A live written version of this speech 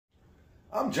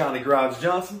I'm Johnny Garage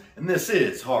Johnson, and this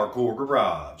is Hardcore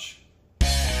Garage.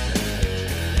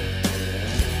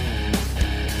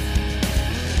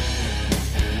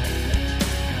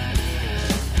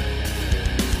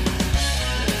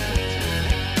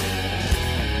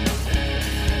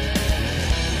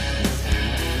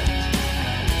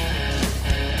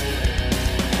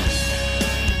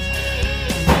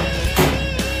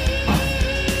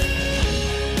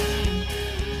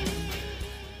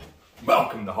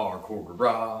 Welcome to Hardcore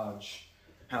Garage.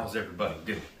 How's everybody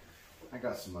doing? I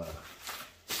got some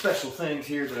special things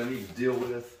here that I need to deal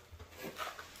with.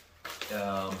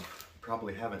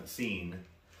 Probably haven't seen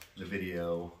the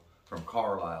video from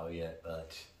Carlisle yet,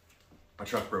 but my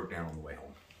truck broke down on the way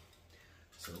home.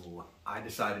 So I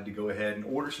decided to go ahead and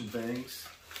order some things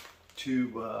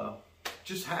to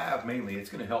just have, mainly, it's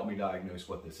going to help me diagnose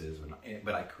what this is.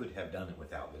 But I could have done it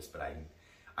without this, but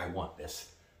I want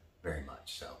this very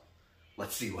much, so.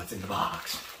 Let's see what's in the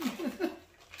box.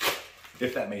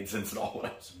 If that made sense at all what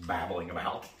I was babbling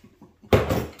about.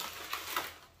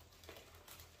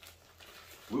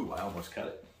 Ooh, I almost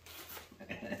cut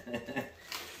it.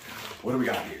 What do we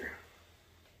got here?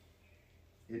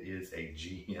 It is a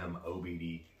GM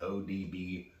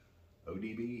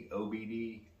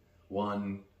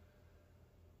OBD1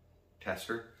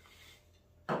 tester,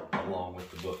 along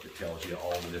with the book that tells you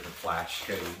all the different flash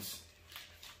codes.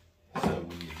 So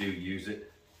when you do use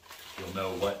it, you'll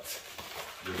know what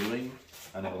you're doing.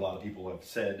 I know a lot of people have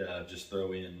said just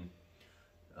throw in,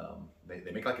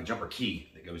 they make like a jumper key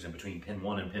that goes in between pin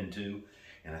 1 and pin 2.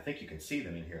 And I think you can see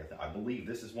them in here. I believe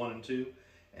this is 1 and 2.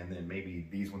 And then maybe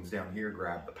these ones down here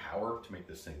grab the power to make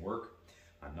this thing work.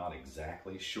 I'm not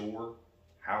exactly sure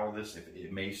how this, if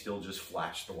it may still just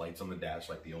flash the lights on the dash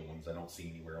like the old ones. I don't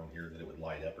see anywhere on here that it would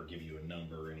light up or give you a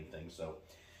number or anything. So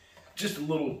just a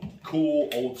little cool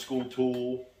old school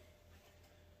tool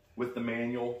with the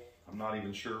manual. I'm not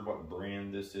even sure what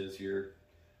brand this is here.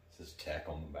 It says Tech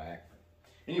on the back.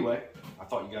 Anyway, I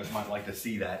thought you guys might like to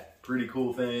see that pretty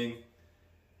cool thing.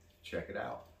 Check it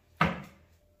out.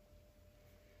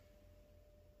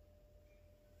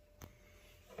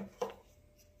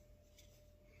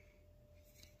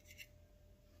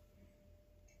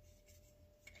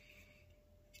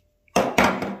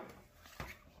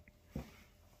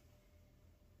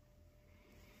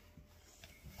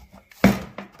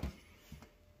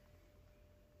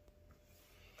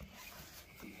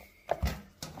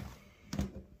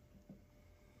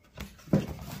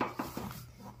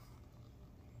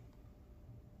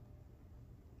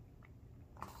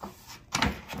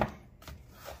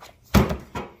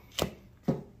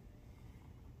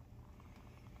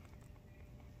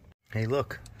 Hey,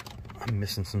 look, I'm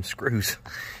missing some screws.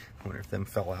 I wonder if them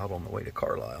fell out on the way to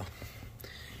Carlisle.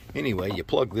 Anyway, you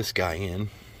plug this guy in,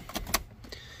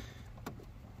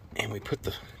 and we put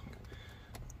the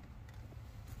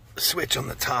switch on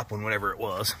the top one, whatever it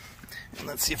was. And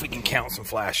let's see if we can count some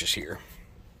flashes here.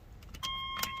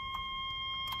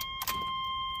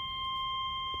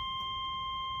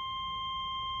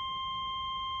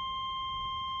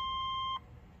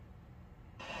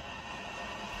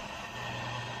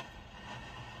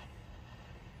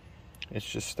 It's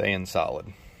just staying solid.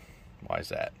 Why is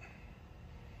that?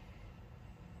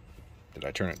 Did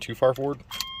I turn it too far forward?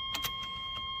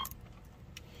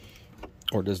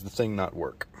 Or does the thing not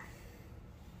work?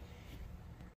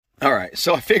 All right,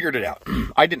 so I figured it out.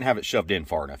 I didn't have it shoved in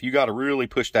far enough. You got to really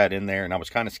push that in there, and I was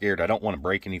kind of scared. I don't want to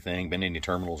break anything, bend any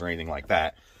terminals or anything like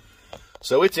that.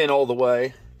 So it's in all the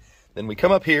way. Then we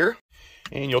come up here,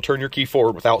 and you'll turn your key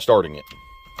forward without starting it.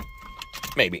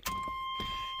 Maybe.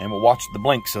 And we'll watch the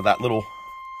blinks of that little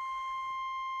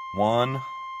 1,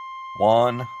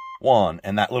 1, 1.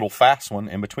 And that little fast one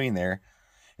in between there,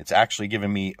 it's actually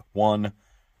giving me 1,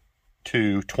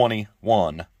 2,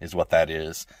 21 is what that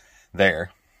is there.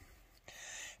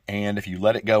 And if you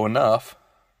let it go enough,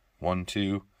 1,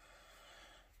 2,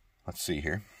 let's see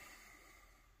here.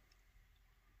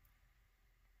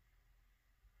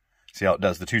 See how it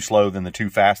does the 2 slow, then the 2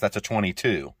 fast? That's a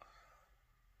 22.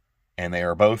 And they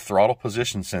are both throttle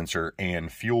position sensor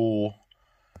and fuel,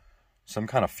 some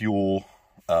kind of fuel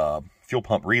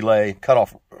pump relay,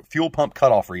 fuel pump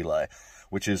cutoff relay,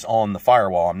 which is on the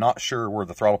firewall. I'm not sure where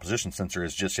the throttle position sensor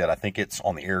is just yet. I think it's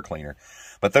on the air cleaner.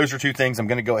 But those are 2 things I'm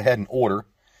going to go ahead and order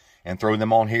and throw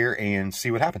them on here and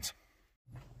see what happens.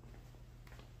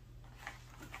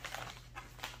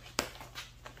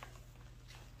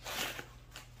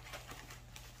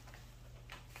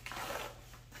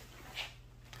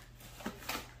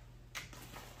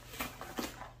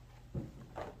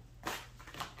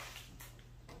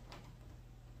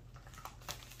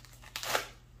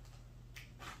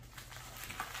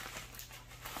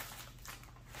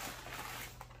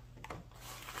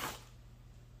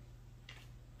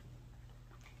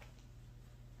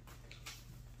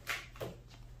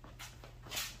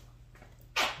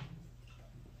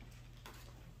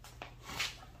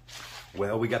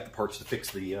 Well, we got the parts to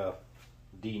fix the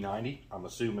D90, I'm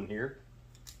assuming here.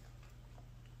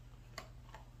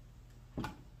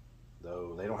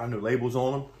 Though they don't have no labels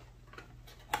on them.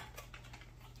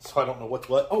 So I don't know what's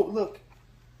what. Oh, look.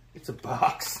 It's a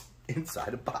box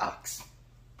inside a box.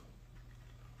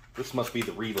 This must be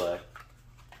the relay.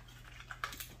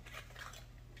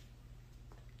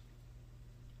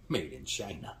 Made in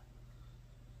China.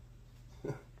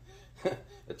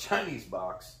 A Chinese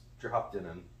box dropped in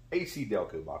an AC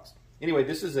Delco box. Anyway,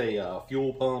 this is a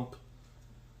fuel pump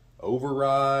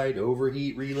override,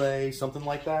 overheat relay, something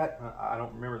like that. I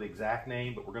don't remember the exact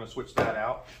name, but we're going to switch that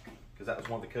out because that was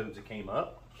one of the codes that came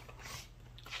up.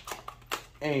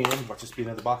 And watch this be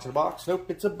another box in a box. Nope,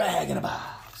 it's a bag in a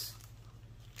box.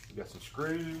 We got some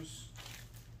screws.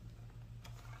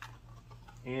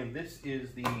 And this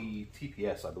is the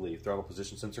TPS, I believe, throttle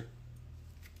position sensor.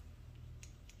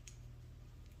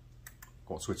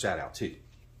 Going to switch that out too.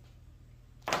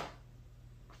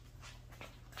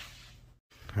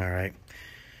 All right.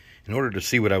 In order to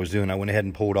see what I was doing, I went ahead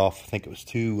and pulled off, I think it was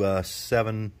two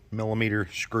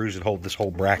 7mm screws that hold this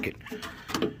whole bracket.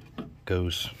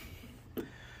 Goes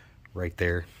right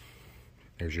there.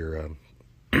 There's your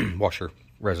washer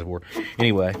reservoir.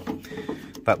 Anyway,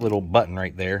 that little button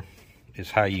right there is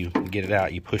how you get it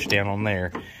out. You push down on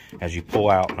there as you pull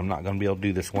out. I'm not going to be able to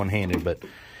do this one-handed, but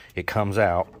it comes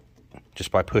out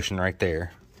just by pushing right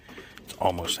there. It's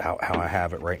almost out how I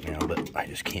have it right now, but I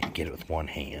just can't get it with one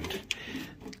hand.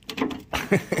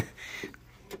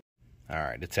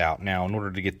 Alright, it's out. Now, in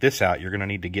order to get this out, you're going to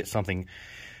need to get something,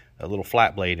 a little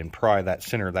flat blade, and pry that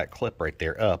center of that clip right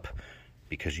there up,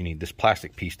 because you need this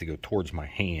plastic piece to go towards my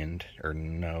hand, or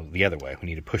no, the other way. We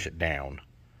need to push it down,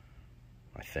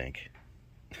 I think.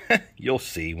 You'll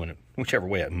see when whichever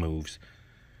way it moves.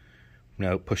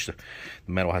 No, push the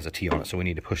metal has a T on it, so we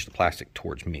need to push the plastic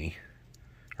towards me,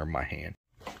 or my hand.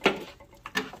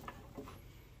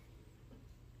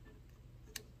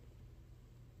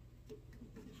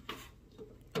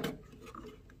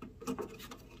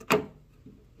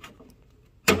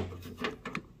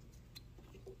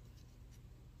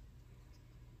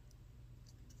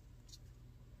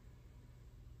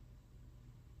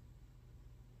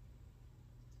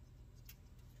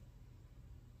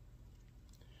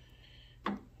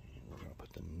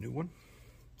 New one,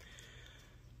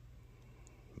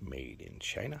 made in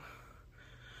China.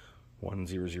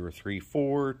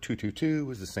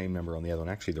 10034-222 is the same number on the other one.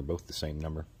 Actually, they're both the same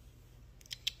number.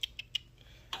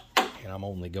 And I'm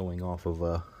only going off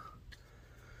of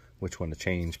which one to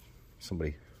change.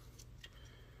 Somebody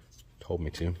told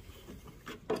me to,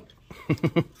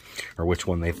 or which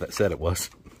one they said it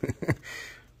was.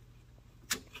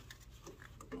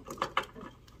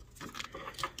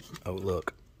 Oh,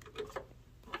 look.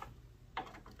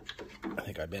 I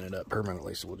think I bent it up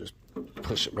permanently, so we'll just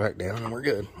push it back down and we're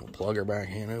good. We'll plug her back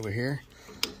in over here.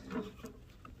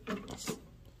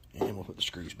 And we'll put the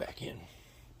screws back in.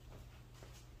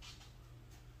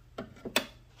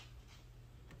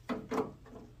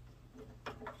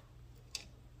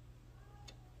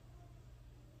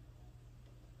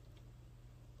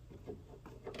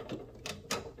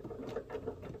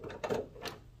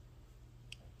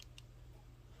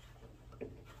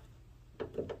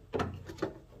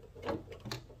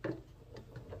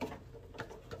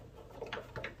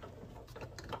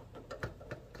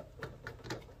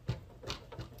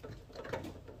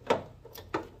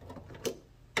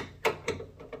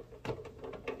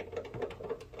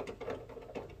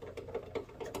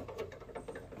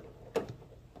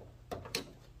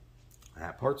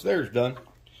 That part's there's done.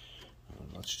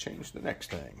 Let's change the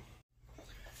next thing.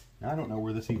 Now I don't know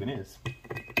where this even is. So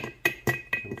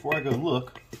before I go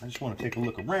look, I just want to take a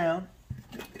look around,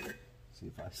 see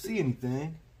if I see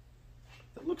anything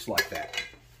that looks like that.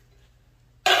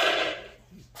 A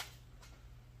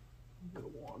bit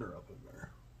of water up in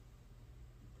there.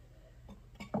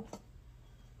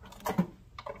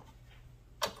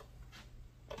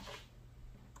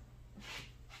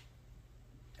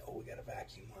 Oh, we got a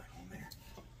vacuum line on there.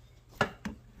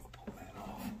 We'll pull that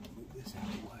off. Move this out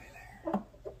of the way there.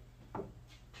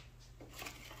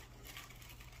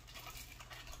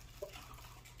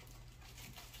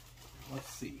 Let's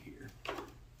see here.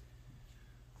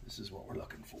 This is what we're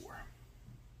looking for.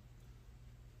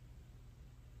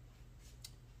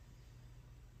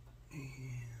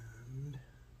 And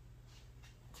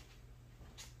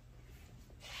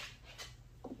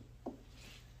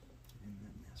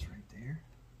that mess right there.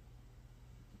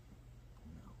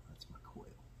 No, that's my coil.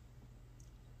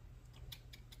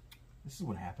 This is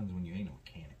what happens when you ain't a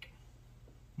mechanic.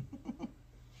 Is it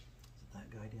that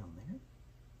guy down there?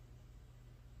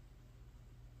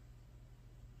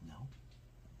 No.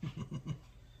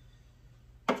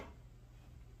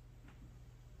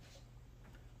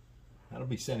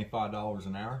 be $75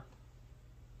 an hour.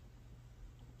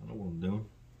 I know what I'm doing.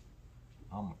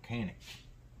 I'm a mechanic.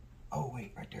 Oh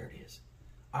wait, right there it is.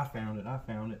 I found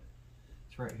it.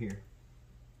 It's right here.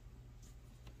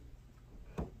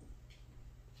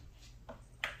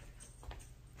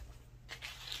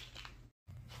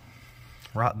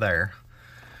 Right there.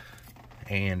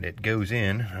 And it goes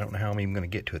in. I don't know how I'm even going to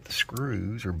get to it. The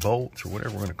screws or bolts or whatever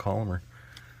we're going to call them are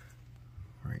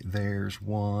right there's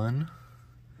one.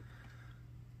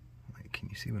 Wait, can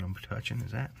you see what I'm touching?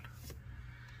 Is that?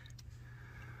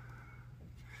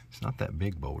 It's not that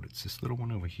big bolt. It's this little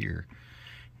one over here.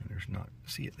 And there's not,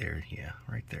 see it there? Yeah,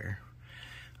 right there.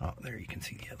 Oh, there you can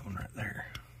see the other one right there.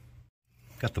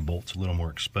 Got the bolts a little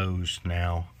more exposed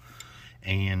now.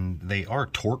 And they are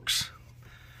Torx.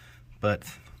 But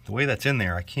the way that's in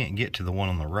there, I can't get to the one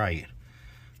on the right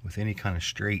with any kind of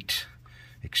straight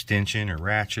extension or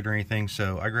ratchet or anything.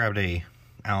 So I grabbed a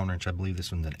Allen wrench. I believe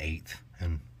this one's an 1/8,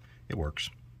 and it works.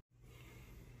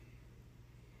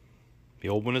 The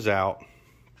old one is out,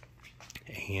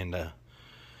 and a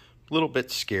little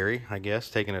bit scary, I guess,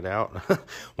 taking it out.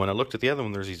 When I looked at the other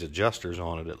one, there's these adjusters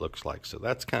on it, it looks like. So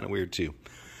that's kind of weird too.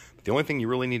 But the only thing you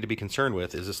really need to be concerned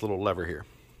with is this little lever here.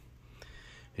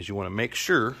 Is you want to make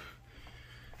sure,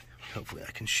 hopefully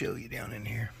I can show you down in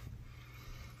here.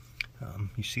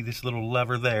 You see this little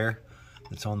lever there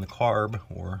that's on the carb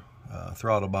or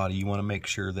throttle body. You want to make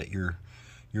sure that your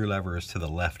lever is to the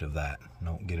left of that.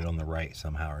 Don't get it on the right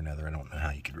somehow or another. I don't know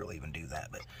how you could really even do that,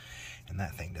 but and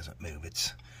that thing doesn't move.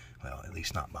 It's, well, at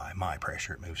least not by my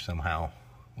pressure. It moves somehow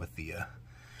with the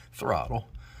throttle.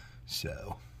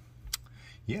 So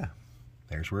yeah,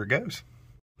 there's where it goes.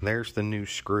 There's the new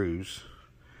screws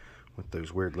with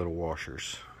those weird little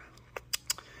washers.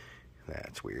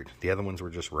 That's weird. The other ones were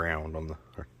just round on the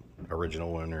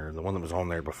original one, or the one that was on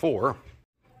there before.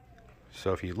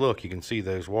 So if you look, you can see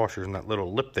those washers and that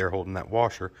little lip there holding that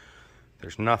washer.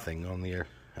 There's nothing on the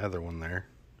other one there.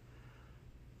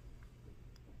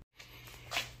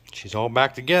 She's all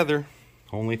back together.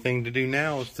 Only thing to do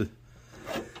now is to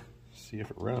see if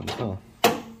it runs, huh?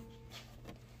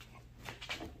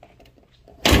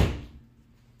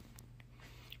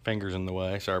 Fingers in the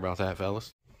way. Sorry about that,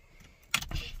 fellas.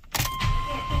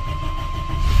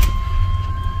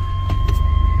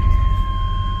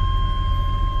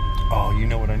 Oh, you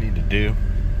know what I need to do?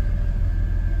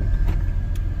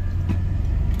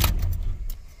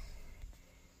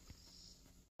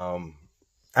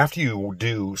 After you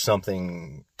do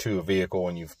something to a vehicle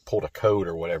and you've pulled a code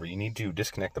or whatever, you need to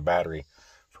disconnect the battery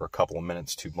for a couple of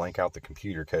minutes to blank out the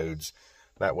computer codes.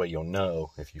 That way you'll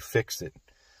know if you fixed it,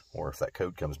 or if that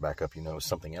code comes back up, you know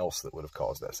something else that would have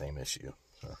caused that same issue.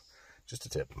 So, just a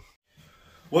tip.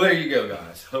 Well, there you go,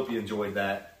 guys. Hope you enjoyed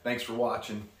that. Thanks for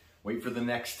watching. Wait for the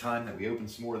next time that we open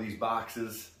some more of these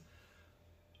boxes.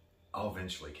 I'll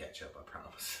eventually catch up, I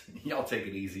promise. Y'all take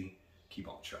it easy. Keep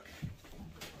on trucking.